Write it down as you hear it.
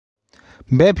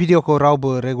बे भिडिअखौ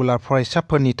रावबो रेगुलार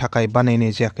फरायसाफोरनि थाखाय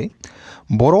बानायनाय जायाखै।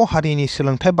 बर' हारिनि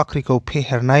सोलोंथाइ बाख्रिखौ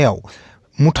फेहेरनायाव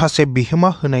मुथासे बिहोमा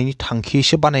होनायनि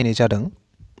थांखियैसो बानायनाय जादों।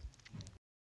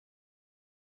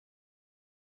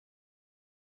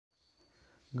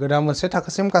 गोदान मोनसे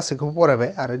थाखोसिम गासैखौबो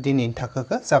फरायबाय आरो दिनैनि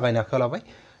थाखोखौ जागायनो आखायाव लाबाय।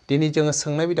 दिनै जोङो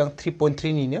सोंनाय बिदां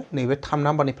 3.3 निनो नैबे 3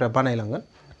 नाम्बारनिफ्राय बानायलांगोन।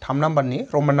 3 नाम्बारनि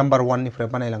रमान नाम्बार 1 निफ्राय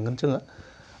बानायलांगोन जोङो।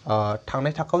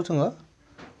 थांनाय थाखोआव जोङो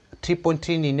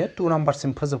 3.3 निनो 2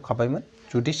 नाम्बारसिम फोजोबखाबायमोन।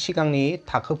 जुदि सिगांनि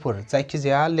थाखोफोर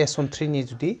जायखिजाया लेसन 3 नि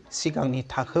जुदि सिगांनि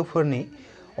थाखोफोरनि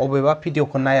अबेबा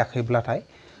भिडिअखौ नायाखैब्लाथाय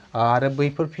आरो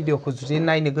बैफोर भिडिअखौ जुदि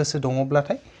नायनो गोसो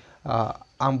दङब्लाथाय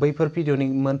आं बैफोर भिडिअनि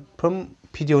मोनफ्रोम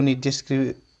भिडिअनि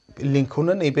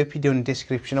लिंकखौनो नैबे भिडिअनि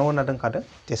डिसक्रिप्शनाव होना दोनखादों।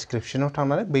 डिसक्रिप्शनाव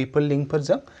थांनानै बैफोर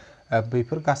लिंकफोरजों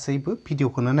बैफोर गासैबो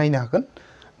भिडिअखौनो नायनो हागोन।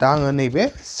 दा आङो नैबे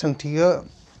सोंथिखौ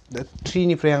 3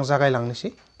 निफ्राय आं जागायलांनोसै।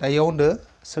 दा इयाव होनदो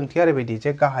सोंथिया ओरैबायदि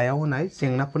जे गाहायाव होनाय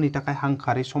जेंनाफोरनि थाखाय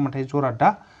हांखोआरि समानथाय जरा दा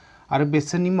आरो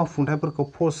बेसोरनि मावफुंथायफोरखौ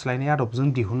फरायस्लायनाय आदबजों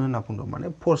दिहुनो होनना बुंदों। माने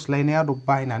फरायस्लायनाय आदब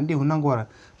बाहायनानै दिहुननांगौ आरो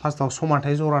फार्स्टआव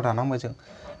समानथाय जरा दानांबाय जों।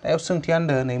 दा इयाव सोंथिया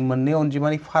होनदों नै मोननै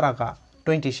अनजिमानि फारागा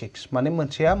 26 माने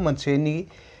मोनसेया मोनसेनि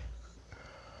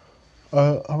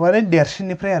माने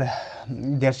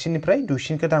देरसिननिफ्राय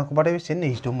दुइसिनखौ दानख'बाथाय बेसे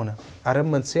 22 मोनो आरो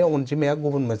मोनसे अनजिमाया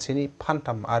गुबुन मोनसेनि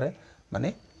फानथाम आरो माने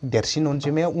देरसिन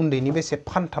अनजिमाया उन्दैनि बेसे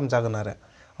फानथाम जागोन आरो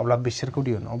अब्ला बिसोरखौ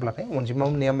दिहुन अब्लाथाय अनजिमा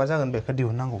मोननाया मा जागोन बेखौ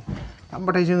दिहुननांगौ।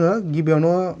 होमबाथाय जोङो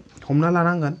गिबियावनो हमना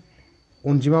लानांगोन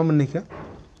अनजिमा मोननैखौ।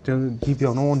 जों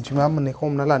गिबियावनो अनजिमा मोननैखौ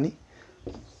हमना लानि।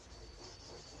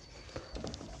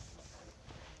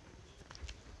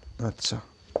 आच्छा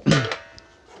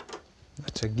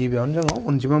गिबियावनो जोङो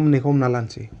अनजिमा मोननैखौ हमना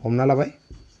लानोसै। हमना लाबाय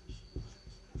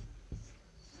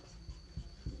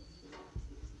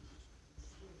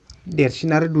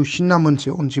देरसिन आरो दुइसिन ना मोनसे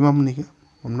अनजिमा मोननैखौ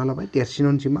हमना लाबाय। देरसिन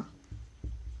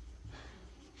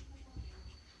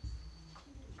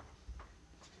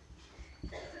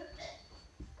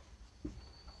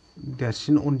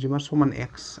अनजिमा समान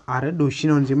x आरो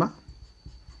दुइसिन अनजिमा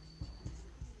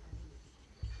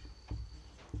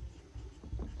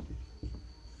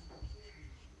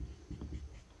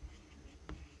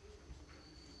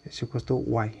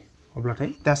y अब्लाथाय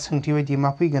दा सोंथि बायदि मा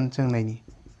फैगोन जों नायनि।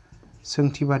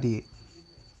 सोंथि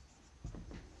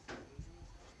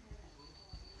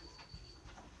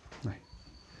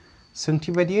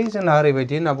बादियै जोंना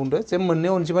ओरैबायदि होनना बुंदो जे मोननै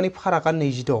अनजिमानि फारागा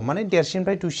 26 माने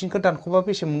देरसिननिफ्राय दुइसिनखौ दानख'बा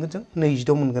बेसे मोनगोन जों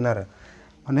 26 मोनगोन आरो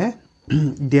माने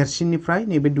देरसिननिफ्राय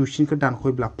नैबे दुइसिनखौ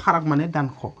दानख'योब्ला फाराग माने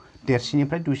दानख'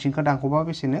 देरसिननिफ्राय दुइसिनखौ दानख'बा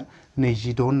बेसेनो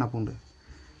 26 होनना बुंदो।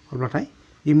 अब्लाथाय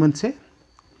इ मोनसे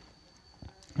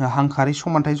हांखोआरि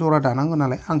समानथाय जरा दानांगौ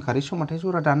नालाय हांखोआरि समानथाय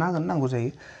जरा दाना होगोन नांगौ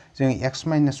जायो। जों x -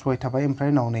 y थाबाय ओमफ्राय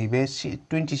उनाव नैबे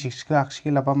 26खौ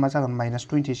आगसिखै लाबा मा जागोन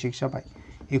 -26 जाबाय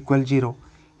इकुवेल 0।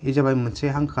 बे जाबाय मोनसे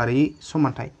हांखोआरि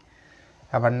समानथाय।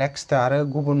 एबार नेक्स्ट आरो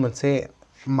गुबुन मोनसे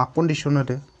मा कन्डिसन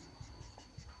होदो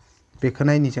बेखौ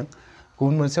नायनि जों।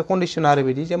 गुबुन मोनसे कन्डिसना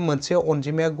ओरैबायदि जे मोनसे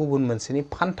अनजिमाया गुबुन मोनसेनि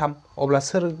फानथाम अब्ला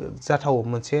सोर जाथावो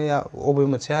मोनसेया अबे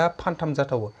मोनसेया फानथाम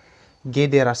जाथावो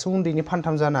गेदेरासो उन्दैनि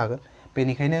फानथाम जानो हागोन।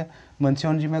 बेनिखायनो मोनसे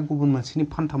अनजिमाया गुबुन मोनसेनि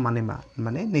फानथाम माने मा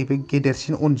माने नैबे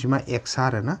गेदेरसिन अनजिमा x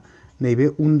आरो ना नैबे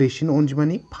उन्दैसिन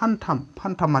अनजिमानि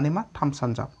फानथाम माने मा 3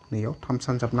 सानजाब नैयाव 3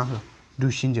 सानजाबना हो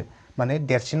दुइसिनजों माने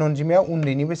देरसिन अनजिमाया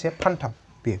उन्दैनि बेसे फानथाम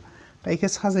बेयो। दा बेखौ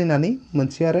साजायनानै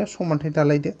मोनसे आरो समानथाय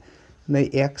दालायदो। नै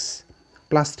x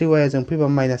 + 3y जों फैबा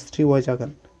 -3y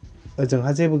जागोन।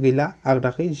 ओजोंहा जेबो गैला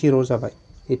आगदाखै 0 जाबाय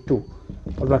 2।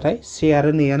 अब्लाथाय से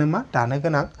आरो नैयानो मा दानो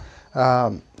गोनां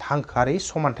हांखोआरि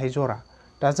समानथाय जरा।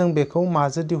 दा जों बेखौ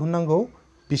माजों दिहुननांगौ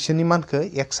बिसोरनि मानखौ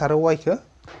x आरो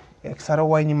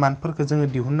y नि मानफोरखौ जोङो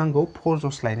दिहुननांगौ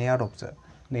फज'स्लायनाय आदबजों।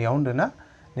 नैयाव होनदों ना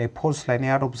नै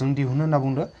फज'स्लायनाय आदबजों दिहुनो होनना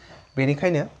बुंदो।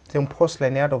 बेनिखायनो जों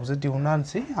फज'स्लायनाय आदबजों दिहुनना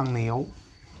होनोसै। आं नैयाव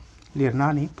लिरना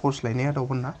होनि फज'स्लायनाय आदब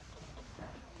होनना।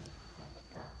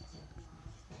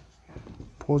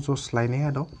 फज'स्लायनाय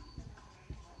आदब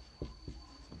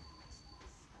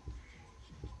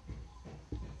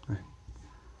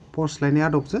फज'स्लायनाय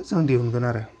आदबजों जों दिहुनगोन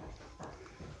आरो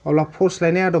अब्ला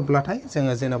फज'स्लायनाय आदबब्लाथाय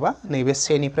जोङो जेनेबा नैबे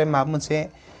सेनिफ्राय माबा मोनसे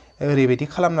ओरैबायदि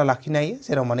खालामना लाखिनो हायो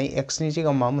जेराव माने x नि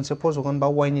जायगायाव माबा मोनसे फज'गोन बा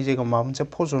y नि जायगायाव माबा मोनसे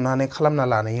फज'नानै खालामना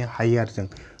लानो हायो आरो जों।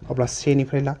 अब्ला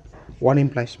सेनिफ्राय ला 1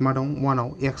 इमप्लाइस मा दं 1 आव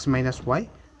x - y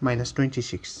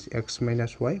 -26 x - y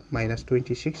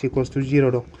 -26 =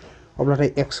 0 दं। अब्लाथाय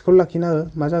x खौ लाखिना हो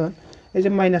मा जागोन ए जे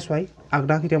 -y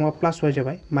आगदाखै थांबा +y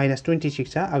जाबाय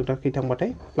 -26आ आगदाखै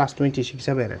थांबाथाय +26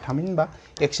 जाबाय आरो थामहिनबा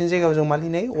x नि जायगायाव जों मा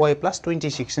लिरनो हायो y +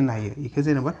 26 होननो हायो। बेखौ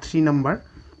जेनेबा 3 नाम्बार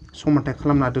समानथाय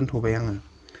खालामना दोनथ'बाय आङो।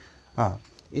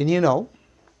 बेनि उनाव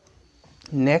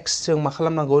नेक्स्ट जों मा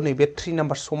खालामनांगौ नैबे 3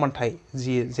 नाम्बार समानथाय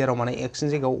जि जेराव माने x नि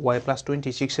जायगायाव y +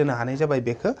 26 होनो हानाय जाबाय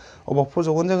बेखौ अबाव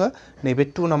फज'गोन जोङो नैबे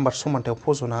 2 नाम्बार समानथायाव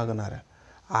फज'नो हागोन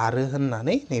आरो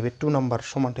होननानै नैबे 2 नाम्बार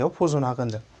समानथायाव फज'नो हागोन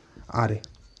जों आरो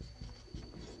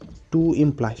 2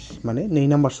 इमप्लाइज माने 2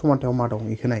 नाम्बार समानथायाव मा दं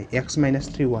बेखौ नाय x -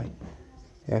 3y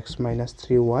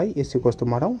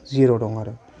 = मा दं 0 दं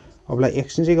आरो अब्ला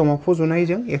x नि जायगायाव मा फज'नो हायो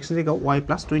जों x नि जायगायाव y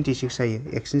 + 26 हायो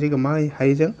x नि जायगायाव मा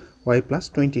हायो जों y +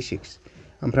 26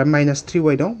 ओमफ्राय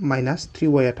 -3y दं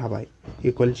 -3y आ थाबाय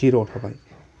इकुवेल 0 थाबाय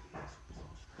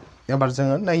एबार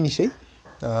जोङो नायनोसै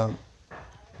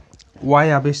y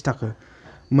आ बेसे थाखो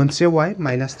मोनसे y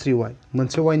 -3y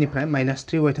मोनसे y निफ्राय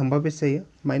 -3y थांबा बेसे जायो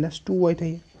 -2y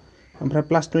थायो ओमफ्राय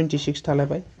 +26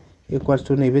 थालायबाय इकुवेल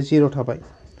टु नैबे 0 थाबाय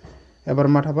एबार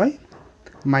मा थाबाय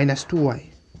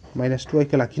 -2y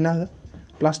खौ लाखिना हो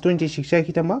 +26 आ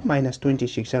खिथा मा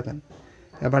 -26 जागोन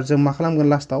एबार जों मा खालामगोन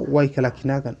लास्टआव y खौ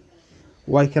लाखिना होगोन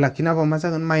y खौ लाखिना होबा मा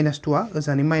जागोन -2 आ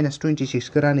ओजानि -26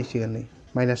 खौ रानहैसिगोन नै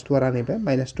 -2 आ रानहैबाय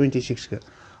 -26 खौ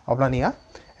अब्लानिया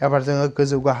एबार जोङो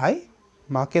गोजौ गाहाय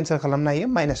मा केन्सेल खालामनो हायो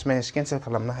माइनास केन्सेल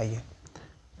खालामनो हायो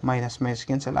माइनास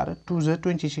केन्सेल आरो 2 जो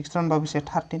 26 रानबा बेसे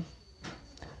 13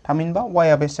 थामहिनबा y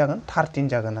आ बेसे जागोन 13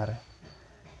 जागोन आरो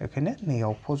बेखायनो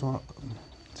नैयाव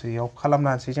फज'याव खालामना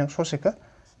होनोसै जों ससेखौ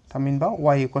थामहिनबा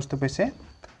y = बेसे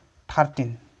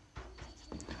 13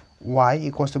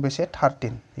 y = बेसे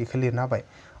 13 बेखौ लिरना होबाय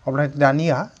अब्ला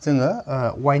दानिया जोङो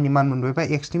y नि मान मोनबायबा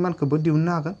x नि मानखौबो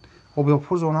दिहुननो हागोन बबेयाव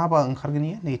फज'ना होबा ओंखारगोन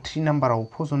इयो नै 3 नाम्बाराव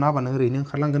फज'ना होबानो ओरैनो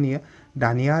ओंखारलांगोन इयो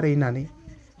दानिया ओरै होननानै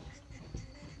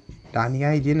दानिया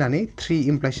इदि होननानै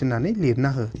 3 इमप्लाइज होननानै लिरना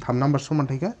हो 3 नाम्बार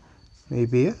समानथायखौ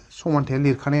नैबे समानथाया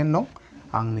लिरखानायानो दं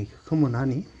आं नैखौ मोना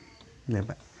नि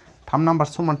नैबे 3 नाम्बार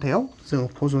समानथायाव जोङो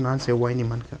फज'ना होनोसै y नि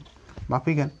मानखौ मा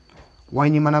फैगोन y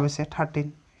नि माना बेसे 13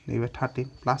 नैबे 13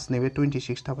 प्लास नैबे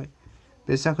 26 थाबाय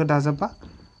बेसे जाखो दाजाबबा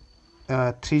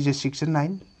 3 जो 6 जो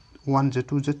 9 1 जो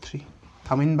 2 जो 3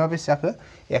 थामहिनबा बेसे जाखो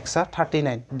x आ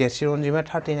 39 देरसिन अनजिमाया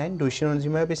 39 दुइसिन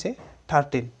अनजिमाया बेसे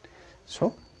 13 स'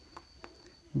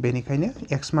 बेनिखायनो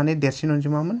x माने देरसिन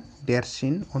अनजिमामोन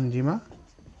देरसिन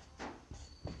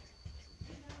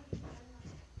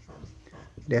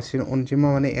अनजिमा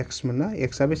माने x मोन ना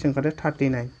x आ बेसे ओंखारदो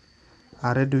 39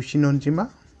 आरो दुइसिन अनजिमा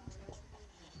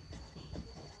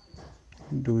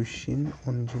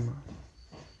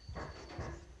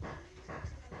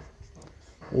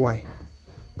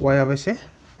y आ बेसे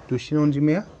दुइसिन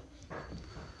अनजिमाया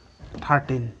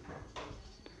 13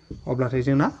 अब्लाथाय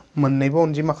जोंना मोननैबो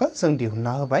अनजिमाखौ जों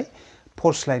दिहुनना होबाय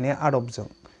फरस्लायनाय आदबजों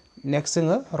नेक्स्ट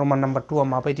जोङो रमान नाम्बार 2 आ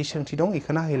माबायदि सोंथि दं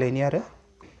बेखौ नायलायनि आरो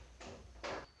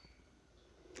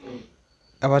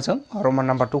एबार जों रमान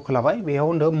नाम्बार 2 खौ लाबाय बेयाव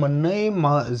होनदों मोननै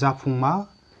जाफुंमा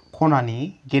खनानि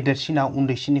गेदेरसिना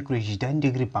उन्दैसिननिख्रुइ 18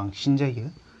 डिग्री बांसिन जायो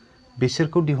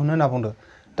बिसोरखौ दिहुननो होनना बुंदों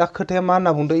दा खोथाया मा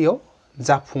होनना बुंदों इयाव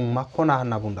जाफुंमा खना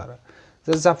होनना बुंदों आरो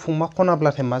जाफुंमा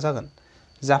खनाब्लाथाय मा जागोन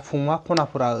जाफुंमा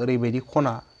खनाफोरा ओरैबायदि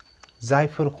खना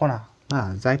जायफोर खना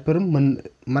जायफोर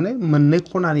माने मोननै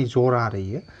खनानि जरा आरो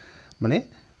इयो माने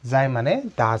जाय माने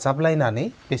दाजाबलायनानै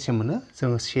बेसे मोनो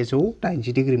जोङो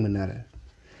 180 डिग्री मोनो आरो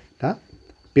दा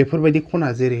बेफोरबायदि खना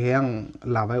जेरैहाय आं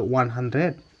लाबाय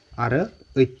 100 आरो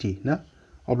 80 ना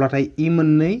अब्लाथाय इ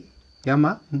मोननैया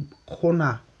मा खना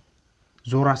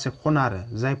जरासे खना आरो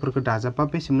जायफोरखौ दाजाबबा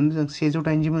बेसे मोनो जों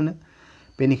 180 मोनो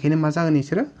बेनिखायनो मा जागोन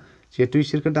इसोरो जिहेतु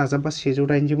इसोरखौ दाजाबबा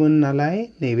 180 मोनो नालाय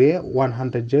नैबे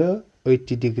 100 जो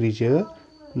 80 डिग्री जो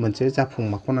मोनसे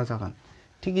जाफुंमा खना जागोन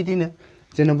थिग बिदिनो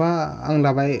जेनेबा आं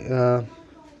लाबाय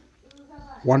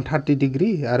 130 डिग्री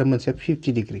आरो मोनसे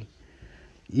 50 डिग्री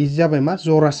इ जाबाय मा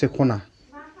जरासे खना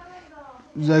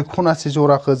जाय खनासे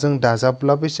जराखौ जों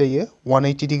दाजाबब्ला बेसे जायो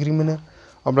 180 डिग्री मोनो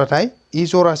अब्लाथाय इ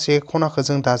जरासे खनाखौ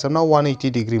जों दाजाबना 180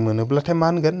 डिग्री मोनोब्लाथाय मा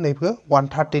होनगोन नैबे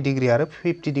 130 डिग्री आरो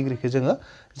 50 डिग्रीखौ जोङो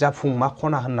जाफुंमा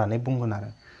खना होननानै बुंगोन आरो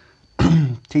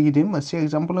थिग बिदिनो मोनसे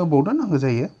एग्जाम्पल होबावदो नांगौ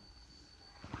जायो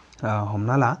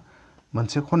हमना ला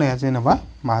मोनसे खनाया जेनेबा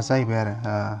मा जाहैबाय आरो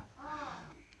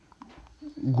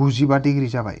 95 डिग्री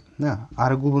जाबाय ना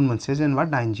आरो गुबुन मोनसे जेनेबा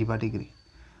 85 डिग्री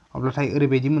अब्लाथाय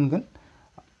ओरैबायदि मोनगोन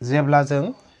जेब्ला जों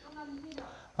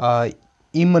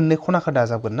इ मोननै खनाखौ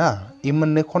दाजाबगोन ना इ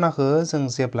मोननै खनाखौ जों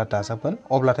जेब्ला दाजाबगोन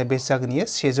अब्लाथाय बेसे जागोन इयो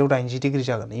 180 डिग्री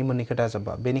जागोन इ मोननैखौ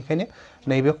दाजाबबा बेनिखायनो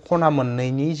नैबे खना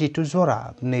मोननैनि जिथु जरा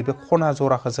नैबे खना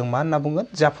जराखौ जों मा होनना बुंगोन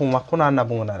जाफुंमा खना होनना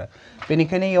बुंगोन आरो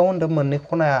बेनिखायनो इयाव होनदों मोननै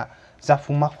खनाया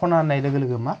जाफुंमा खना होननाय लोगो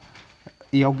लोगो मा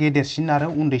इयाव गेदेरसिन आरो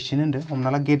उन्दैसिन होनदों हमना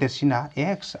ला गेदेरसिना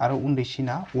x आरो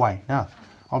उन्दैसिना y ना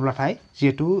अब्लाथाय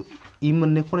जिहेतु इ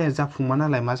मोननै खनाया जाफुंमा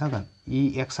नालाय मा जागोन इ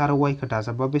x आरो y खौ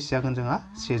दाजाबबा बेसे जागोन जोंहा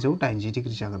 180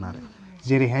 डिग्री जागोन आरो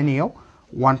जेरैहाय नैयाव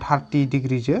 130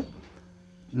 डिग्री जो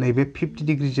नैबे 50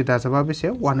 डिग्रीजों दाजाबा बेसे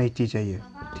 180 जायो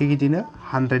थिग बिदिनो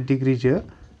 100 डिग्रीजों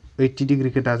 80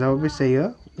 डिग्रीखौ दाजाबा बेसे जायो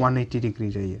 180 डिग्री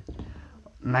जायो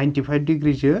 95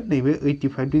 डिग्रीजों नैबे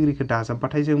 85 डिग्रीखौ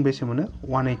दाजाबबाथाय जों बेसे मोनो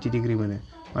 180 डिग्री मोनो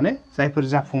माने जायफोर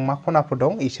जाफुंमा खनाफोर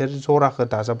दं इसोर जराखौ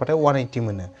दाजाबबाथाय 180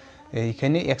 मोनो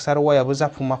बेखायनो x आरो y आबो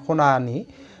जाफुंमा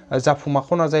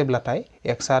खना जायोब्लाथाय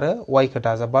x आरो y खौ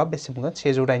दाजाबबा बेसे मोनगोन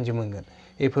 180 मोनगोन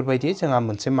बेफोरबायदि जोंहा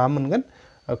मोनसे मा मोनगोन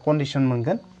कन्डिशन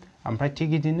मोनगोन ओमफ्राय थिग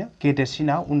बिदिनो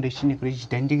गेदेरसिना उन्दैसिननिख्रुइ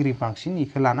 18 डिग्री बांसिन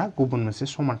इखौ लाना गुबुन मोनसे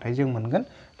समानथाय जों मोनगोन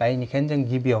दा बेनिखायनो जों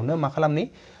गिबियावनो मा खालामनि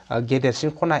गेदेरसिन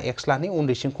खना x लानि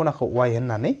उन्दैसिन खनाखौ y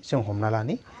होननानै जों हमना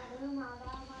लानि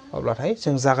अब्लाथाय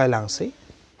जों जागायलांसै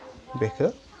बेखौ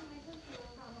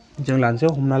जों लानोसै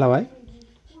हमना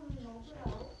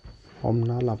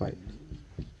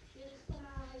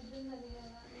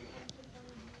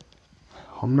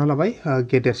लाबाय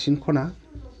गेदेरसिन खना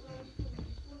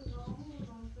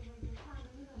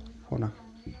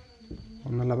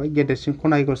हमना लाबाय गेदेरसिन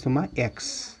खना इक्वल्स टु मा x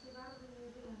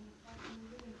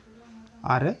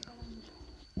आरो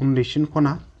उन्दैसिन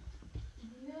खना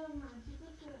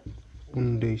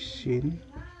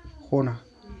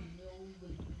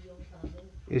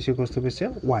इज इक्वल्स टु बेसे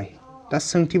y दा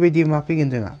सोंथि बायदि मा फैगोन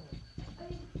जोंहा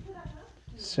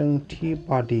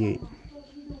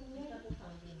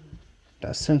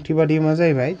सोंथि बायदि मा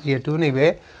जाहैबाय जिहेतु नैबे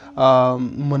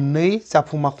मोननै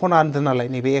जाफुंमा खना होनदों नालाय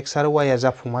नैबे x आरो y आ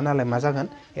जाफुंमा नालाय मा जागोन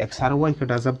x आरो y खौ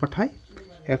दाजाबबाथाय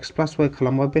x plus y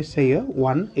खालामबा बेसे जायो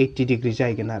 180 डिग्री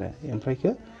जाहैगोन आरो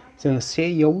ओमफ्रायखौ जों से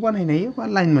इयावबो बानायनो हायो बा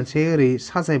लाइन मोनसे ओरै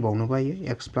साजायबावनोबो हायो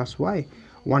x plus y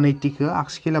 180 खौ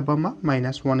आगसिखै लाबा मा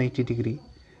माइनास 180 डिग्री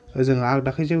जोङो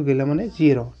आगदाखै जेबो गैला माने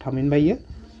 0 थामहिनबा इयो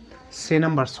से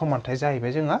नाम्बार समानथाय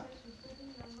जाहैबाय जोंहा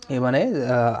माने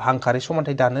हांखारि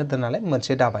समानथाय दानो होदों नालाय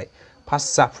मोनसे दाबाय फार्स्ट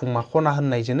जाफुंमा खना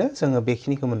होननायजोंनो जोङो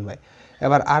बेखिनिखौ मोनबाय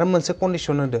एबार आरो मोनसे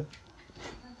कन्डिशन होदो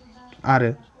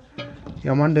आरो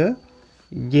याव मा होनदो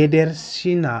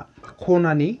गेदेरसिना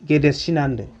खनानि गेदेरसिना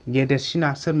होनदो गेदेरसिना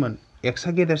सोरमोन x आ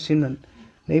गेदेरसिनमोन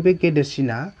नैबे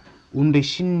गेदेरसिना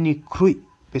उन्दैसिननिख्रुइ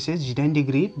बेसे 18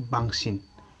 डिग्री बांसिन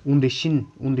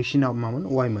उन्दैसिना मामोन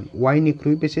y मोन y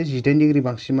निख्रुइ बेसे 18 डिग्री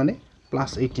बांसिन माने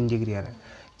प्लस 18 डिग्री आरो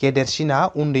गेदेरसिना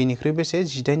उन्दैनिख्रुइ बेसे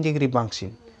 18 डिग्री बांसिन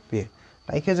बे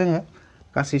दा इखौ जोङो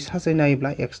गासै साजाय नायोब्ला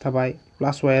x थाबाय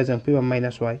प्लस y आ जों फैबा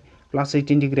माइनास y प्लस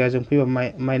 18 डिग्री आ जों फैबा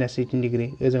माइनास 18 डिग्री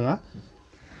ओजोंहा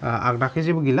आगदाखै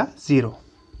जेबो गैला 0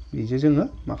 बिदि जोङो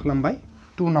मा खालामबाय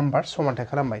 2 नाम्बार समानथाय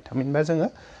खालामबाय थामहिनबा जोङो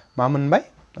मा मोनबाय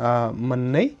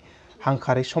मोननै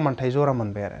हांखारि समानथाय जरा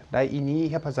मोनबाय आरो दा इनि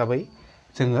हेफाजाबै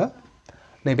जोङो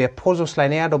नैबे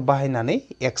फज'स्लायनाय आदब बाहायनानै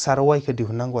x आरो y खौ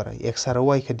दिहुननांगौ आरो x आरो y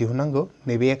खौ दिहुननांगौ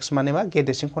नैबे x माने मा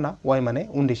गेदेरसिन खना y माने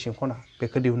उन्दैसिन खना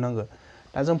बेखौ दिहुननांगौ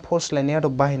दा जों फज'स्लायनाय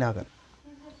आदब बाहायनो हागोन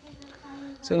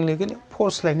जों लिरगोन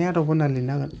फज'स्लायनाय आदब होनना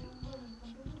लिरनो हागोन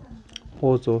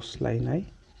फज'स्लायनाय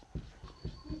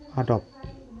आदब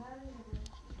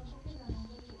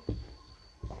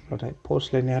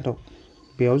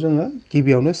बेयाव जोङो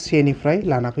गिबियावनो से निफ्राय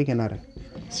लाना फैगोन आरो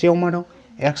सेयाव मा दं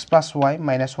x plus y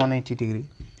minus 180 degree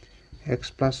x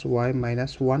plus y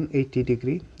minus 180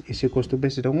 degree इज इक्वल्स टु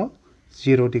बेसे दङ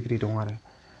 0 डिग्री दं आरो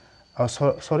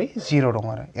सरि 0 दं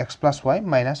आरो x plus y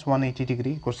minus 180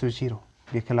 degree equals two 0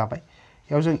 बेखौ लाबाय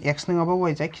याव जों x नङाबा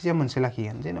y जायखिजाया मोनसे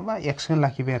लाखिगोन जेनेबा x खौनो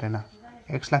लाखिबाय आरो ना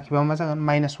x लाखिबा मा जागोन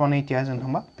माइनास 180 आ जों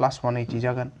थांबा प्लास 180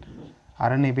 जागोन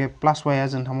आरो नैबे प्लास y आ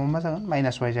जों थांबा मा जागोन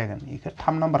माइनास y जागोन बेखौ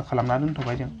 3 नाम्बार खालामना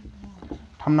दोनथ'बाय जों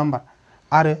 3 नाम्बार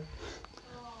आरो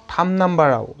 3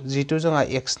 नाम्बाराव जितु जोंहा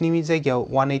x नि जायगायाव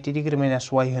 180 डिग्री माइनास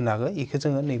y होनागो इखौ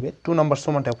जोङो नैबे 2 नाम्बार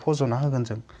समानथायाव फज'ना होगोन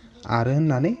जों आरो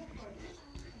होननानै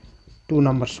 2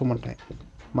 नाम्बार समानथाय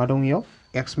मा दं इयाव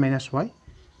x minus y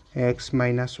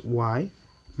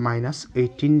minus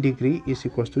 18 degree इज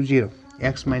equals two 0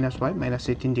 x minus y minus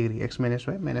 18 degree x minus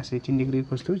y minus 18 degree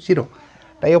equals two 0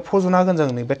 दा इयाव फज'ना होगोन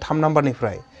जों नैबे 3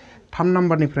 नाम्बारनिफ्राय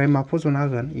मा फज'ना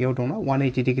होगोन इयाव दंना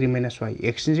 180 डिग्री माइनास y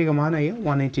x नि जायगायाव मा होनो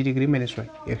 180 डिग्री माइनास y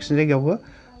x नि जायगायाव हो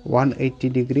 180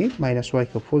 डिग्री माइनास y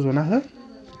खौ फज'ना हो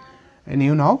बेनि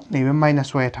उनाव नैबे माइनास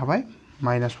y थाबाय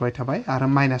आरो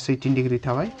माइनास 18 डिग्री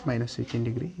थाबाय माइनास 18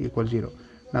 डिग्री इक्वल 0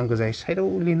 नांगौ जायो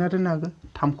साइडआव लिरना दोननो हागोन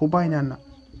 3 खौ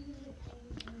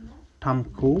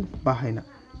बाहायना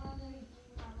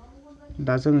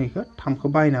दा जों इखौ 3 खौ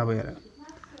बाहायनो हाबाय आरो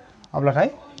अब्लाथाय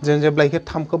जों जेब्ला इखौ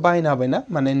 3 खौ बाहायनो हाबायना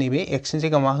माने नैबे x नि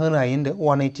जायगायाव मा होनो हायो होनदो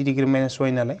 180 डिग्री माइनास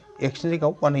y नालाय x नि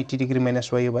जायगायाव 180 डिग्री माइनास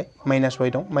y होबाय माइनास y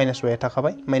दं माइनास y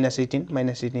थाखाबाय माइनास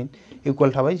 18 इक्वल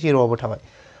थाबाय 0 आवबो थाबाय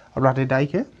अब्लाथाय दा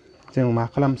इखौ जों मा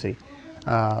खालामसै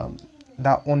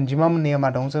दा अनजिमा मोननाया मा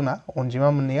दं जोंना अनजिमा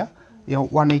मोननाया इयाव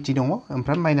 180 दङ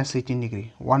ओमफ्राय माइनास 18 डिग्री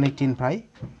 180 निफ्राय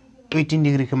 18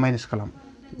 डिग्रीखौ माइनास खालाम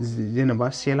जेनेबा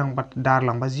से लांबा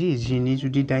दारलांबा 10 10नि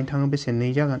जुदि 8 थाङो बेसे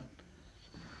 2 जागोन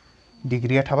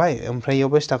डिग्रीया थाबाय ओमफ्राय इयाव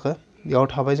बेसे थाखो इयाव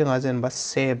थाबाय जोंहा जेनेबा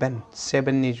 7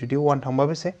 7नि जुदि 1 थांबा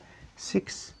बेसे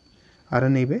 6 आरो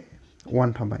नैबे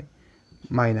 1 थाबाय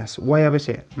माइनास y आ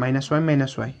बेसे माइनास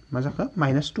y मा जाखो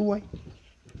माइनास 2y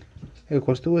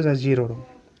इक्वल्स टु ओजा 0 दं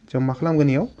जों मा खालामगोन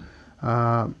इयाव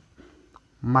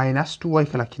माइनास 2y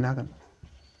खौ लाखिनो हागोन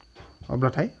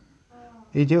अब्लाथाय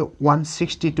इदि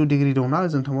 162 डिग्री दंना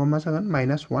ओजों थांबा मा जागोन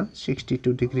माइनास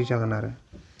 162 डिग्री जागोन आरो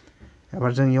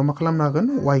एबार जों इयाव मा खालामनो हागोन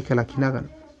y खौ लाखिनो हागोन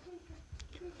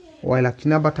y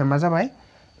लाखिनो हाबाथाय मा जाबाय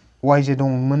y जे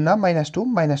दंमोन ना माइनास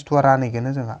 2 आ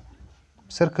रानहैगोन जोंहा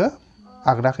सोरखो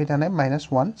आगदाखै थानाय माइनास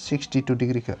 162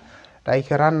 डिग्रीखौ दा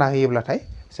इखौ रानना होयोब्लाथाय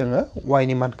जोङो y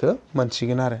नि मानखौ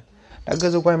मोनसिगोन आरो दा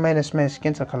गोजौगाय माइनास माइनास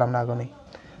केन्सेल खालामनो हागौ नै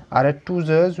आरो 2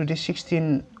 जो जुदि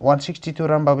 162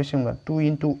 रानबा बेसे मोनगोन 2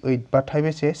 into 8 बाथाय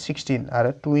बेसे 16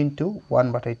 आरो 2 into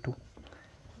 1 बाथाय 2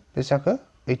 बेसेखौ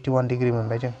 81 डिग्री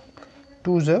मोनबाय जों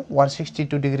 2 जो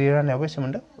 162 डिग्री राननायाव बेसे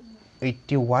मोनदों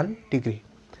 81 डिग्री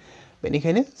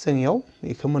बेनिखायनो जों इयाव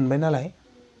बेखौ मोनबाय नालाय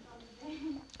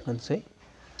मोनसै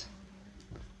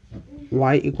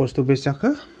y equals to बेसे जाखो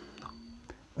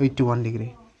 81 डिग्री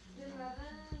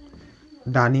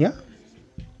दानिया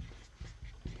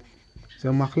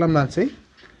जों मा खालामनोसै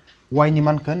y नि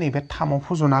मानखौ नैबे 3 आव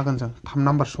फज'नो हागोन जों 3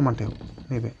 नाम्बार समानथायाव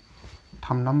नैबे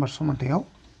 3 नाम्बार समानथायाव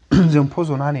जों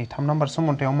फज'नो हानि 3 नाम्बार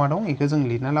समानथायाव मा दं बेखौ जों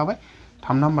लिरना लाबाय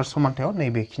 3 नाम्बार समानथायाव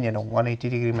नैबे खिनिया दं 180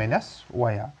 डिग्री माइनास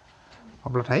y आ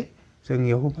अब्लाथाय जों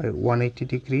इयाव होबाय 180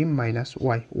 डिग्री माइनास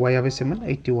y आ बेसेमोन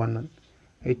 81 मोन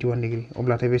 81 डिग्री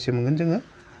अब्लाथाय बेसे मोनगोन जोङो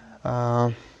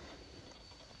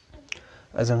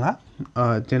जोंहा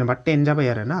जेनेबा 10 जाबाय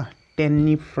आरो ना 10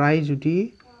 निफ्राय जुदि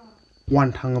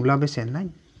 1 थाङोब्ला बेसे 9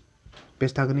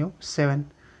 बेसे थागोन इयाव 7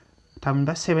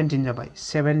 थामहिनबा 17 जाबाय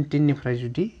 17 निफ्राय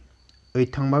जुदि 8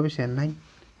 थांबा बेसे 9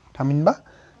 थामहिनबा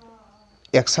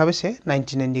x आ बेसे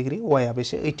 99 डिग्री y आ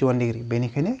बेसे 81 डिग्री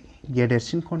बेनिखायनो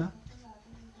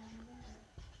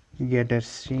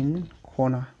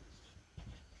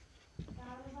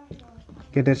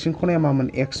गेदेरसिन खनाया मामोन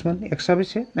x मोन x आ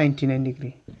बेसे 99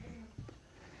 डिग्री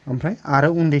ओमफ्राय आरो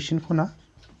उन्दैसिन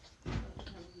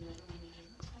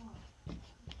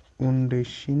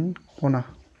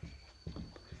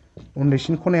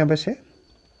खनाया बेसे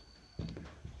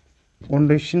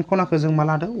उन्दैसिन खनाखौ जों मा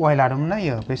लादों y लादोंमोन ना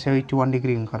इयो बेसे 81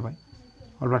 डिग्री ओंखारबाय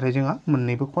अब्लाथाय जोंहा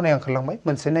मोननैबो खनाया ओंखारलांबाय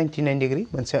मोनसे 99 डिग्री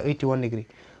मोनसे 81 डिग्री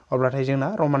अब्लाथाय जोंना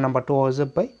रमान नाम्बार 2 आव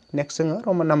जोब्बाय नेक्स्ट जोङो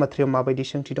रमान नाम्बार 3 आव माबायदि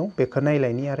सोंथि दं बेखौ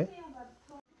नायलायनि आरो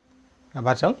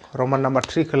एबार जों रमान नाम्बार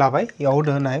 3 खौ लाबाय इयाव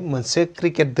होनाय मोनसे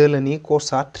क्रिकेट दोलोनि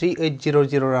कचआ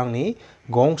 3800 रांनि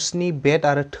गंस्नि बेट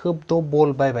आरो थोब द' बल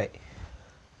बायबाय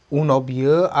उनाव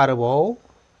बियो आरोबाव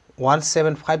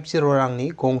 1750 रांनि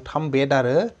गंथाम बेट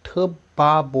आरो थोब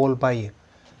 5 बल बायो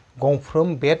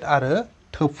गंफ्रोम बेट आरो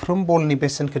थोबफ्रोम बलनि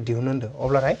बेसेनखौ दिहुन होनदों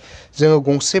अब्लाथाय जोङो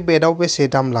गंसे बेटआव बेसे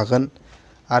दाम लागोन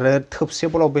आरो थोबसे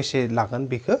बलाव बेसे लागोन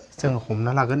बेखौ जों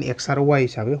हमना लागोन x आरो y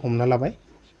हिसाबै हमना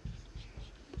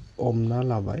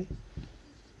लाबाय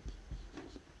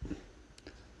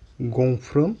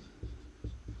गंफ्रोम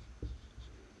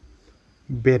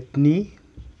बेटनि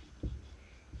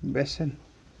बेसेन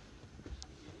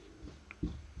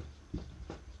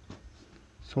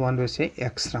समान बेसे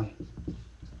x रां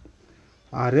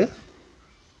आरो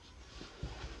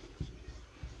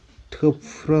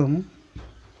थोबफ्रोम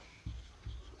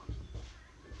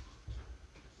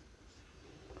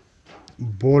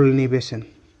बलनि बेसेन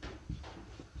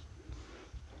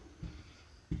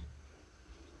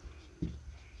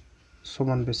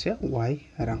समान बेसे y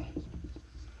रां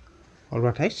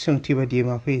अब्लाथाय सोंथि बादियै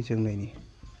मा फैयो जों नायनि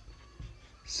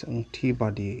सोंथि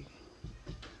बादियै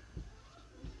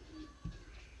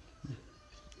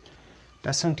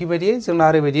दा सोंथि बादियै जोंना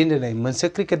ओरैबायदि होनदों मोनसे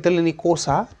क्रिकेट दोलोनि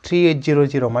कचआ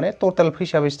 3800 माने टटेल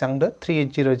फैसा बेसे थांदो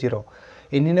 3800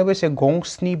 इनिनो बेसे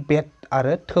गंस्नि बेट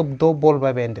आरो थोब द' बल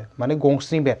बायबाय होनदों माने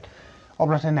गंस्नि बेट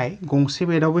अब्लाथाय नाय गंसे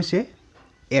बेटआव बेसे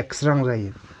x रां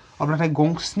जायो अब्लाथाय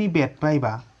गंस्नि बेट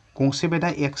बायबा गंसे बेटआ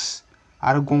x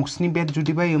आरो गंस्नि बेट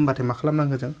जुदि बायो होमबाथाय मा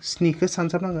खालामनांगोन जों 7 खौ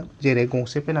सानजाबनांगोन जेरै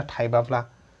गंसे पेना थाइबाब्ला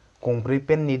गंब्रै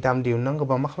पेननि दाम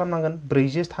दिहुननांगौबा मा खालामनांगोन 4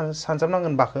 जो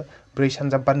सानजाबनांगोन बाखो 4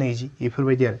 सानजाबबा 20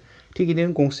 बेफोरबायदि आरो थिग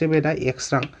बिदिनो गंसे बेटआ x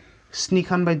रां 7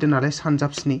 खान बायदो नालाय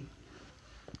सानजाब 7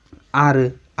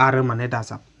 आरो माने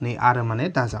दाजाब नै आरो माने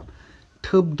दाजाब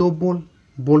थोब द'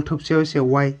 बल थोबसेयाव एसे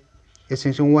y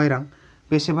एसेजों y रां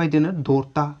बेसे बायदोनो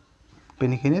 6ता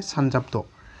बेनिखायनो सानजाब 6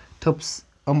 थोब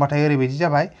होमबाथाय ओरैबायदि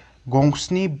जाबाय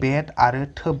गंस्नि बेट आरो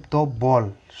थोब द' बल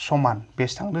समान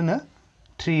बेसे थांदोनो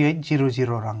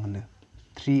 3800 रां होनो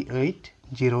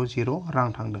 3800 रां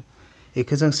थांदों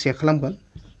बेखौ जों चेक खालामगोन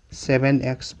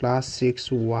 7x plus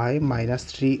 6y minus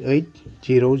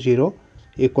 3800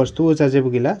 equals to ओजा जेबो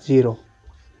गैला 0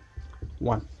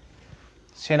 1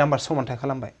 से नाम्बार समानथाय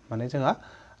खालामबाय माने जोंहा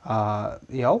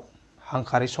याव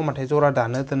हांखारि समानथाय जरा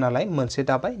दानो दोननालाय मोनसे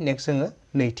दाबाय नेक्स्ट जोङो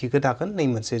नैथिखौ दागोन नै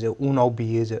मोनसे जो उनाव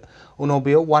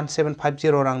बेयाव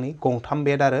 1750 रांनि गंथाम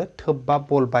बेड आरो थोब्बा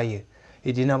बल बायो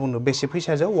इदि होनना बुंदों बेसे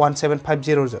फैसाजों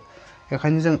 1750 जो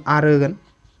बेखायनो जों आरो होगोन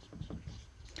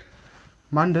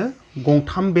मा होनदों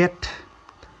गंथाम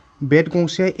बेड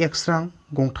गंसेया x रां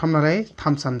गंथाम नालाय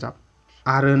 3 सानजाब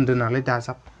आरो होनदों नालाय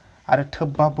दाजाब आरो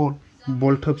थोब्बा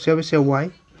बल थोबसेया बेसे y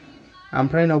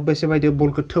ओमफ्राय उनाव बेसे बायदि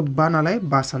बलखौ थोब्बा नालाय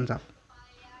 5 सानजाब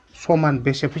समान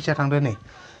बेसे फैसा थांदो नै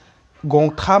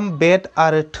गंथाम बेड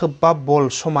आरो थोब्बा बल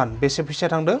समान बेसे फैसा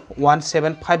थांदो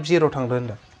 1750 थांदो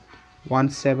होनदों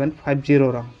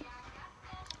 1750 रां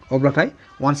अब्लाथाय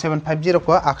 1750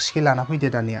 खौ आगसिखै लाना फैदो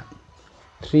दानिया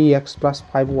 3x plus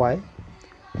 5y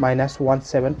minus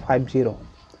 1750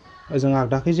 ओजों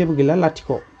आगदाखै जेबो गैला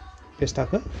लाथिख'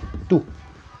 बेस्ताखौ 2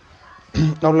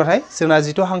 अब्लाथाय जोंना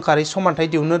जिथु हांखारि समानथाय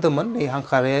दिहुननो दंमोन नै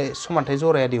हांखारि समानथाय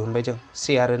जराया दिहुनबाय जों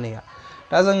से आरो नैया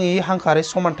दा जों ई हांखारि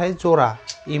समानथाय जरा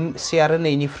से आरो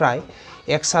नैनिफ्राय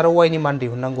x आरो y नि मान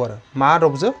दिहुननांगौ आरो मा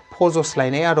आदबजों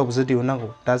फज'स्लायनाय आदबजों दिहुननांगौ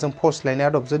दा जों फज'स्लायनाय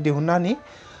आदबजों दिहुननानै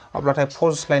अब्लाथाय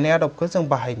फज'स्लायनाय आदबखौ जों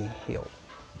बाहायनि बेयाव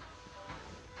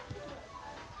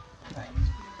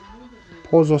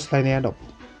फज'स्लायनाय आदब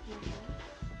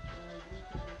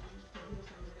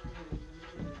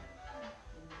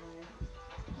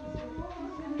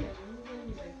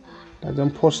दा जों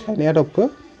फज'स्लायनाय आदबखौ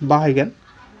बाहायगोन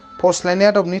फज'स्लायनाय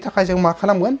आदबनि थाखाय जों मा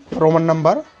खालामगोन रमान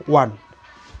नाम्बार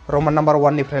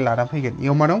 1 निफ्राय लाना फैगोन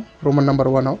इयाव मा दं रमान नाम्बार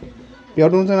 1 आव बेयाव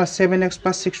दं जोंना 7x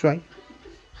plus 6y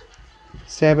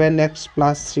 7x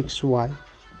plus 6y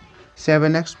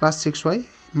 7x plus 6y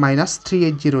minus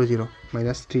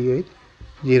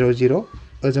 3800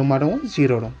 ओजों मा दं 0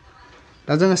 दं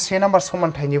दा जोङो से नाम्बार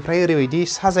समानथायनिफ्राय ओरैबायदि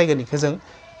साजायगोन इखौ जों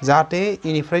जाहाथे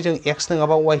इनिफ्राय जों x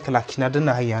नङाबा y खौ लाखिना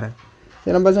दोननो हायो आरो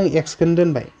जेनेबा जों x खौनो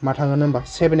दोनबाय मा थांगोन होनबा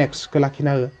 7x खौ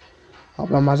लाखिना हो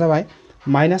अब्ला मा जाबाय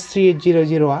minus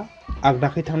 3800 आ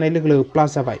आगदाखै थांनाय लोगो लोगो प्लास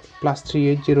जाबाय प्लास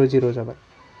 3800 जाबाय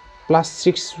प्लास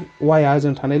 6y आ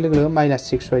जों थानाय लोगो लोगो माइनास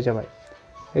 6y जाबाय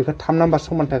बेखौ 3 नाम्बार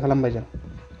समानथाय खालामबाय जों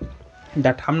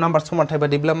दा 3 नाम्बार समानथाय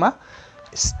बादिब्ला मा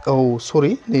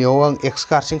सरि नैयाव आं x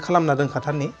खौ हारसिं खालामना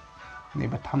दोनखाथारनि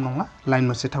नैबे 3 नङा लाइन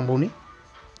मोनसे थांबावनि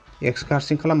x खौ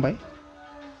हारसिं खालामबाय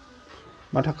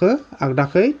मा थाखो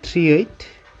आगदाखै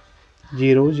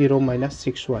 3800 माइनास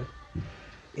 6y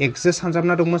x जो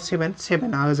सानजाबना दंमोन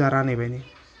 7 आ ओजा रानैबाय नै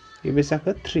बे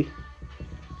जाखो 3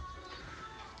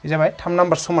 जाबाय 3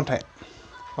 नाम्बार समानथाय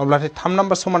अब्लाथाय 3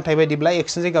 नाम्बार समानथाय बायदिब्ला x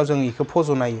नि जायगायाव जों इखौ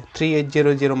फज'नो हायो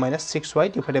 3800 माइनास 6y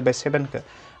डिवाइडेड बाय 7 खौ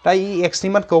दा इ x नि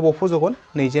मानखौ अबाव फज'गोन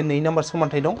नै जे 2 नाम्बार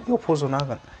समानथाय दं बेयाव फज'ना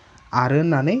होगोन आरो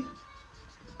होननानै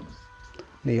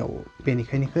नैयाव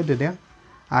बेनिखायनोखौ दोदे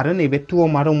आरो नैबे 2 आव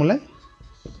मा दंमोनलाय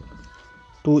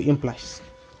 2 इमप्लाइज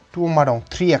 2 आव मा दं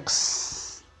 3x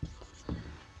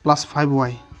plus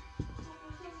 5y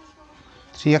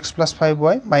 3x plus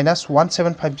 5y minus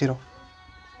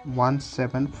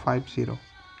 1750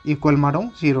 equal मा दं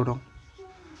 0 दं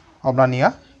अब्लानिया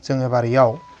जोङो बारियाव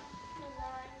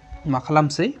मा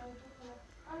खालामसै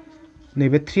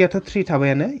नैबे 3 आथ' 3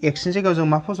 थाबायानो x नि जायगायाव जों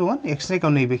मा फज'गोन x नि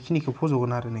जायगायाव नैबे खिनिखौ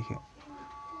फज'गोन आरो नैखौ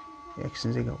x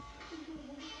नि जायगायाव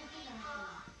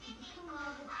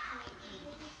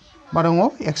मा दङ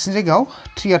x नि जायगायाव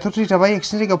 3 आथ' 3 थाबाय x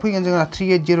नि जायगायाव फैगोन जोंना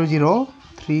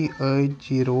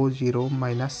 3800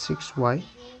 माइनास 6y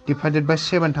डिवाइडेड बाय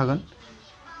 7 थागोन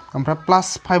ओमफ्राय प्लास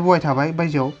 5y थाबाय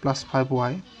बायजोआव प्लास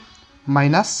 5y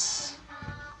माइनास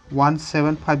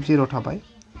 1750 थाबाय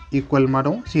इक्वल मा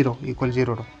दं 0 इक्वल 0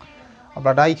 दं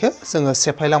अब्ला दा इखौ जोङो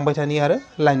सेफायलांबाय थानि आरो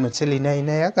लाइन मोनसे लिरनो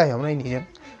हायनाया गाहायाव नायनि जों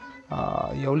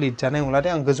इयाव लिरजानाय नंला दे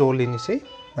आं गोजौआव लिरनोसै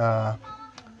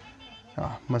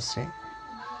मोनसे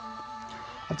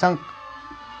आच्छा आं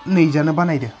नैजानो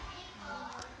बानायदो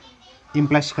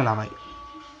इमप्लाइसखौ लाबाय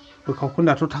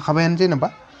बोखावखोन्दाथ' थाखाबायानो जेनेबा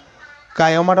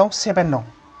गाहायाव मा दं 7 दं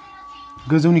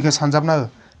गोजौनिखौ सानजाबना हो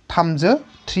 3 जो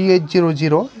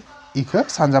 3800 इखौ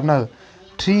सानजाबना हो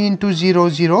 3 into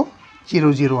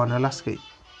 00 आनो लासखै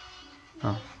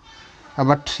अब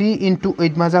 3 into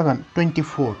 8 मा जागोन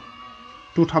 24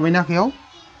 2 थाबायना आखायाव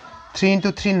 3 into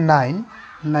 3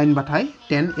 9 बाथाय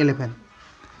 10 11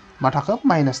 मा थाखो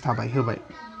माइनास थाबाय होबाय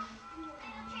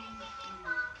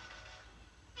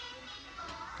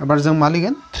एबार जों मा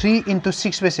लिगोन 3 into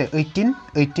 6 बेसे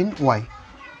 18y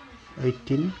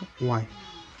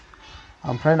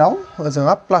ओमफ्राय नाव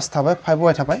जोंहा प्लास थाबाय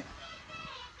 5y थाबाय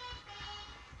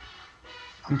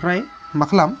ओमफ्राय मा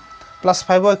खालाम प्लस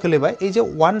 5y खोलैबाय ए जे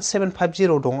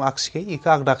 1750 दं आगसिखै इखो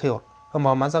आगदाखै हर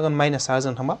होमबा मा जागोन माइनासआ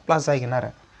ओजों थांबा प्लास जागोन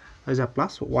आरो ओजा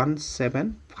प्लास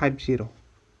 1750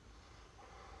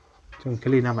 जों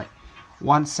खोलैनो हाबाय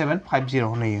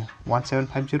 1750 नैयो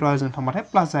 1750 आ ओजों थांबाथाय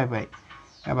प्लास जाबाय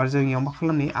एबार जों इयाव मा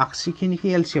खालामनि आगसिखिनिखौ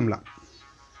एलसिएम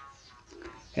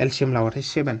लाबाथाय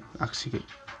 7 आगसिखै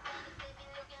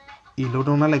इल'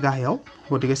 दं नालाय गाहायाव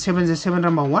गतिके 7 जो 7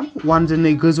 रानबा 1 1 जो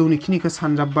नै गोजौनि खिनिखौ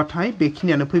सानजाबबाथाय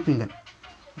बेखिनियानो फैफिनगोन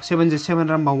 7 जो 7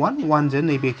 रानबा 1 1 जो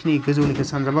नै बेखिनि गोजौनिखौ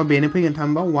सानजाबा बेनो फैगोन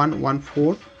थामबा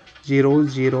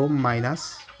 11400 माइनास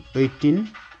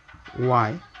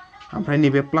 18y ओमफ्राय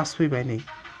नैबे प्लास फैबाय नै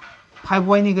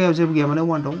 5y नि गायाव जेबो गैया माने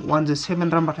 1 दं 1 जो 7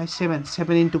 रानबाथाय 7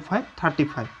 7 into 5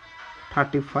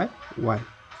 35y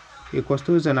इक्वल्स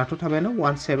टु जोंनाथ' थाबायानो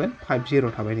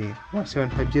 1750 थाबाय नै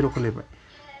 1750 खोलैबाय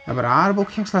एबार आरोबाव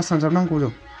खेंस्ला सानजाबनांगौ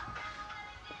जों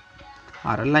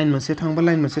आरो लाइन मोनसे थांबा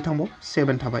लाइन मोनसे थांबाव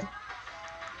 7 थाबाय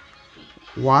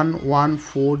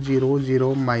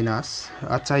 11400 माइनास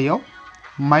आच्छा इयाव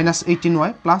माइनास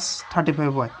 18y प्लास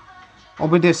 35y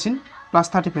अबे देरसिन प्लास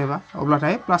 35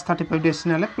 अब्लाथाय प्लास 35 देरसिन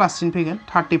नालाय प्लास सिन फैगोन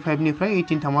 35 निफ्राय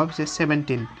 18 थांबा बेसे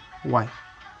 17y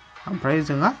ओमफ्राय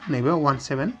जोंहा नैबे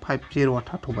 1750 आ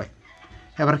थाथ'बाय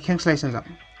एबार खेंस्लाय सानजाब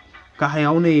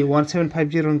गाहायाव नै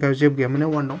 1750 नि गायाव जेबो गैया माने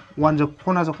 1 दं 1 जो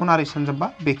खना ओरै सानजाबबा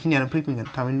बेखिनियानो फैफिनगोन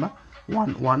थामहिनबा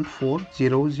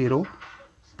 11400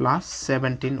 प्लास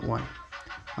 17y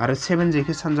आरो 7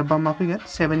 जेखौ सानजाबबा मा फैगोन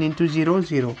 7 into 0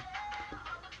 0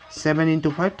 7 into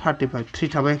 5 35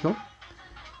 3 थाबाय इखौ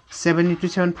 7 into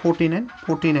 7 49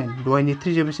 49 दहायनि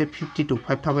 3 जो बेसे 52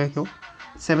 5 थाबाय इखौ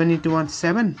 7 into 1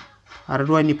 7 आरो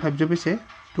दहायनि 5 जो बेसे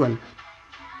 12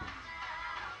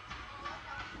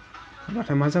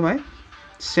 अब्लाथाय मा जाबाय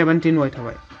 17y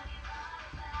थाबाय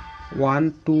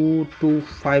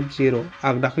 12250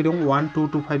 आगदाखै दं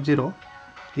 12250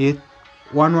 ए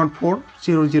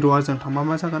 11400 आ जों थांबा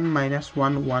मा जागोन माइनास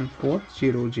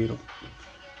 11400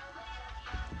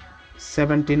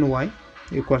 17y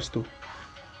इक्वल्स टु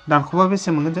दानख'बा बेसे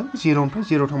मोनगोन जों 0 निफ्राय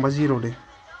 0 थांबा 0 दे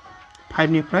 5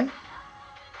 निफ्राय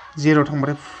 0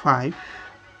 थांबाथाय 5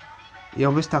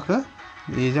 इयाव बेसे थाखो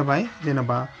बे जाबाय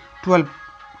जेनेबा 12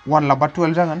 1 लाबा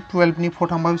 12 जागोन 12 नि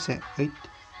 4 थांबा बेसे 8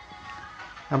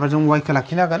 एबार जों y खौ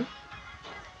लाखिनो हागोन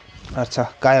आच्छा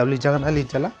गायाव लिरजागोन ना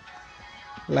लिरजाला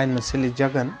लाइन मोनसे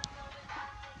लिरजागोन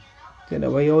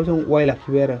जेनेबा इयाव जों y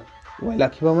लाखिबाय आरो y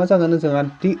लाखिबा मा जागोन जोंहा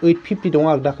 850 दं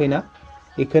आगदाखैना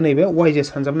इखौ नैबे y जो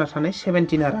सानजाबना थानाय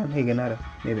 17 आ रानहैगोन आरो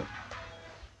नैबे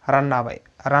रानना हाबाय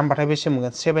रानबाथाय बेसे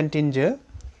मोनगोन 17 जो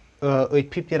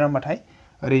 850 रानबाथाय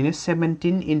ओरैनो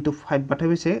 17 into 5 बाथाय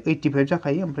बेसे 85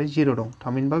 जाखायो ओमफ्राय 0 दं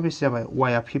थामहिनबा बेसे जाबाय y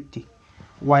आ 50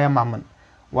 y आ मामोन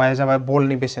y आ जाबाय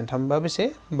बलनि बेसेन थामहिनबा बेसे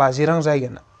 50 रां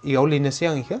जागोन इयाव लिरनोसै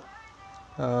आं इखौ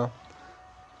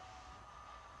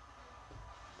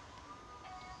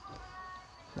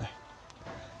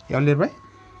इयाव लिरबाय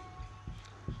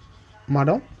मा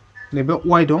दं नैबे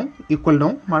y दं इक्वल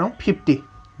दं मा दं 50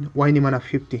 y नि माना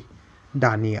 50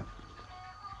 दानिया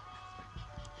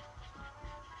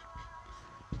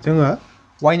जोङो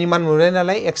y नि मान मोनबाय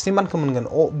नालाय x नि मानखौ मोनगोन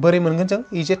बोरै मोनगोन जों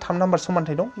इ जे 3 नाम्बार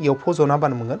समानथाय दं इयाव फज'ना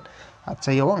होबानो मोनगोन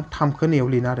आच्छा इयाव आं 3 खौ नैयाव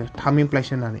लिरना आरो 3 इमप्लाइस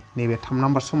होनानै नैबे 3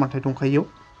 नाम्बार समानथाय दंखायो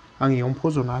आं इयाव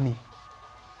फज'ना होनि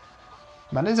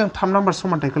माने जों 3 नाम्बार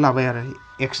समानथायखौ लाबाय आरो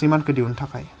x नि मानखौ दिहुननो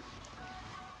थाखाय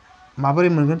माबोरै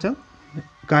मोनगोन जों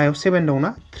गायाव 7 दंना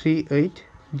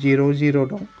 3800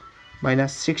 दं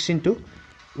माइनास 6 into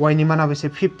y नि माना बेसे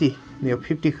 50 नैयाव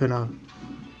 50 खौ होना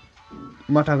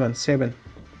मा थागोन 7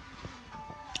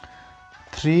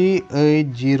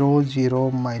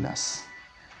 3800 माइनास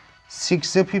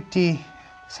 6 जो 50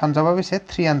 सानजाबा बेसे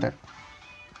 300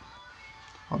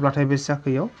 अब्लाथाय बेसे जाखो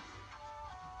इयाव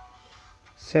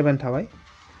 7 थाबाय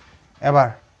एबार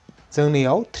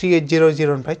जोंनियाव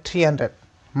 3800 निफ्राय 300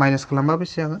 माइनास खालामबा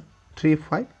बेसे जागोन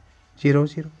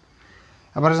 3500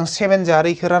 एबार जों 7 जो आरो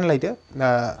इखौ रानलायदो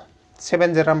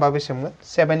 7 जो रानबा बेसे मोनगोन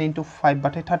 7 into 5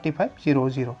 बाथाय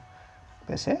 3500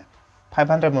 बेसे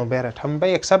 500 मोनबाय आरो थामहिनबा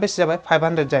x आ बेसे जाबाय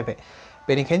 500 जाबाय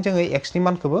बेनिखायनो जोङो x नि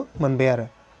मानखौबो मोनबाय आरो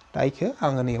दा इखौ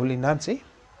आङो नैयाव लिरना होनसै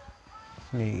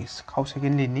नै खावसेखौ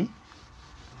लिरनि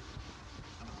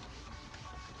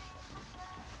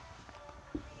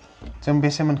जों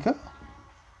बेसे मोनखो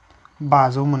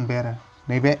 500 मोनबाय आरो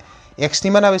नैबे x नि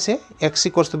माना बेसे x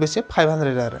इक्वल्स टु बेसे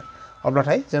 500 आरो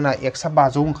अब्लाथाय जोंना x आ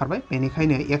 500 ओंखारबाय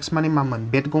बेनिखायनो x माने मामोन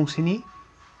बेट गंसेनि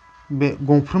बे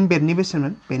गंफ्रोम बेटनि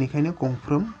बेसेनमोन बेनिखायनो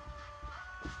गंफ्रोम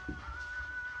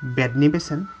बेटनि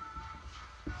बेसेन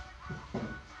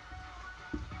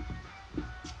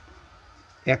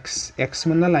x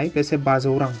मोन नालाय बेसे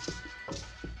 500 रां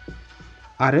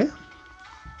आरो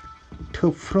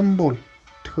थोफ्रोम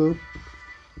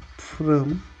थोफ्रोम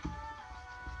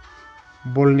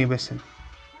बलनि बेसेन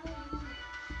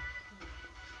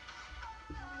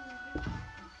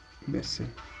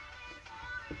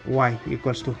y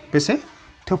इक्वल्स टू बेसे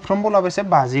थोफ्रोम बला बेसे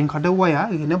 50 ओंखारदों y आ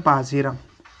बेनो 50 रां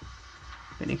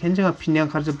बेनिखायनो जोंहा फिननाया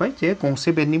ओंखारजोब्बाय जे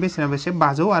गंसे बेटनि बेसेना बेसे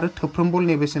 500 आरो थोफ्रोम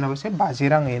बलनि बेसेना बेसे 50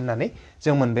 राङै होननानै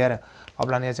जों मोनबाय आरो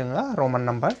अब्लानिया जोङो रमान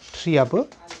नाम्बार 3 आबो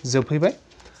जोबफैबाय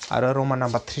आरो रमान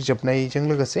नाम्बार 3 जोबनायजों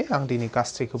लोगोसे आं दिनै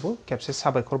गासैखौबो खेबसे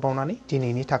साबायखर बावनानै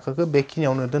दिनैनि थाखोखौ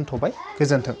बेखिनियावनो दोनथ'बाय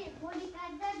गोजोन्थों।